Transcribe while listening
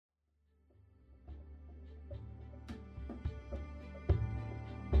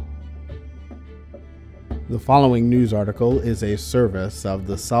The following news article is a service of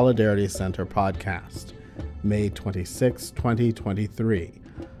the Solidarity Center podcast, May 26, 2023.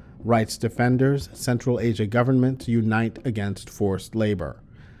 Rights defenders, Central Asia governments unite against forced labor.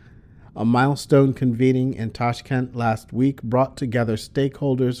 A milestone convening in Tashkent last week brought together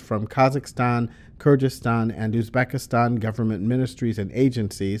stakeholders from Kazakhstan, Kyrgyzstan, and Uzbekistan government ministries and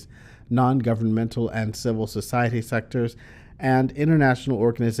agencies, non-governmental and civil society sectors, and international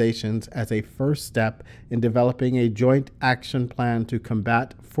organizations as a first step in developing a joint action plan to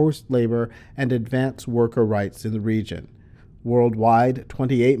combat forced labor and advance worker rights in the region. Worldwide,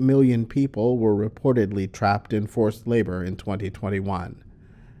 28 million people were reportedly trapped in forced labor in 2021.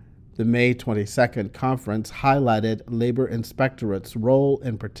 The May 22nd conference highlighted labor inspectorate's role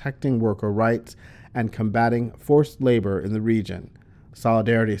in protecting worker rights and combating forced labor in the region.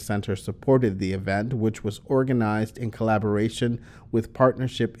 Solidarity Center supported the event, which was organized in collaboration with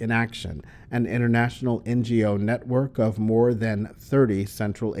Partnership in Action, an international NGO network of more than 30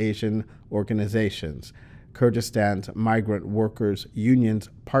 Central Asian organizations, Kyrgyzstan's Migrant Workers Union's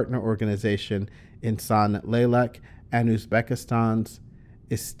partner organization Insan Leylak, and Uzbekistan's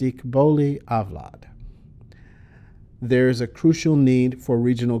Istiqboli Avlad. There is a crucial need for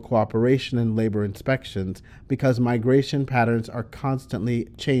regional cooperation in labor inspections because migration patterns are constantly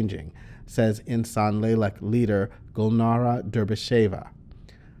changing, says Insan Leylak leader Gulnara Derbysheva.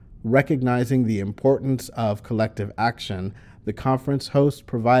 Recognizing the importance of collective action, the conference host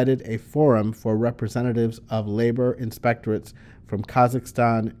provided a forum for representatives of labor inspectorates from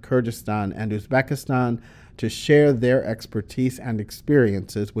Kazakhstan, Kyrgyzstan, and Uzbekistan to share their expertise and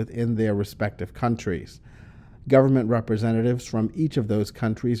experiences within their respective countries. Government representatives from each of those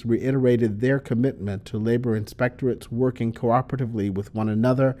countries reiterated their commitment to labor inspectorates working cooperatively with one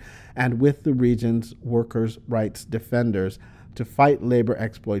another and with the region's workers' rights defenders to fight labor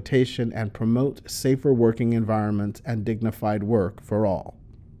exploitation and promote safer working environments and dignified work for all.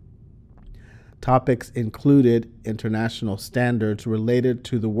 Topics included international standards related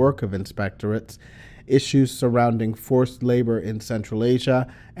to the work of inspectorates, issues surrounding forced labor in Central Asia,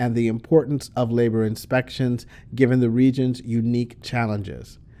 and the importance of labor inspections given the region's unique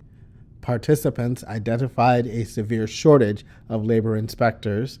challenges. Participants identified a severe shortage of labor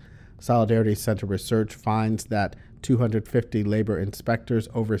inspectors. Solidarity Center research finds that 250 labor inspectors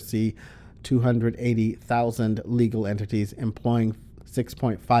oversee 280,000 legal entities employing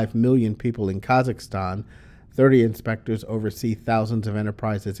 6.5 million people in Kazakhstan. 30 inspectors oversee thousands of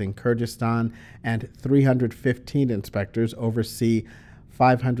enterprises in Kyrgyzstan, and 315 inspectors oversee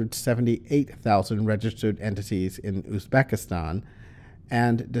 578,000 registered entities in Uzbekistan,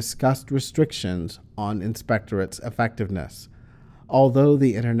 and discussed restrictions on inspectorates' effectiveness. Although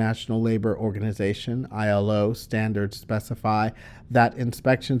the International Labor Organization (ILO) standards specify that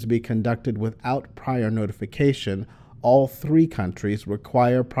inspections be conducted without prior notification, all three countries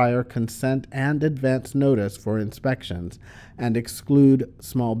require prior consent and advance notice for inspections and exclude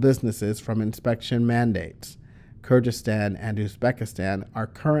small businesses from inspection mandates. Kyrgyzstan and Uzbekistan are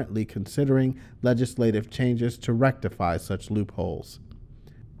currently considering legislative changes to rectify such loopholes.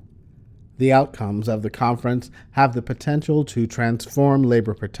 The outcomes of the conference have the potential to transform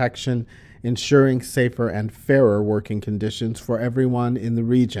labor protection, ensuring safer and fairer working conditions for everyone in the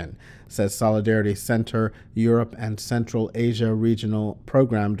region, says Solidarity Center Europe and Central Asia Regional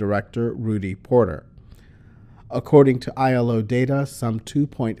Program Director Rudy Porter. According to ILO data, some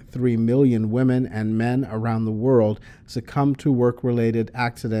 2.3 million women and men around the world succumb to work-related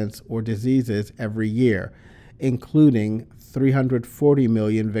accidents or diseases every year, including 340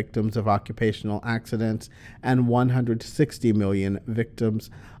 million victims of occupational accidents and 160 million victims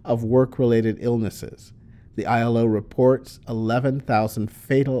of work-related illnesses. The ILO reports 11,000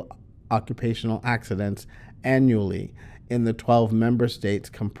 fatal occupational accidents annually in the 12 member states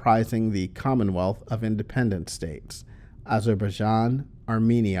comprising the Commonwealth of Independent States: Azerbaijan,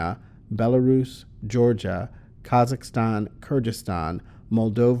 Armenia, Belarus, Georgia, Kazakhstan, Kyrgyzstan,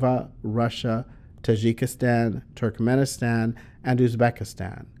 Moldova, Russia, Tajikistan, Turkmenistan, and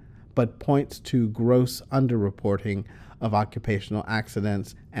Uzbekistan, but points to gross underreporting of occupational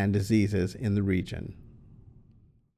accidents and diseases in the region.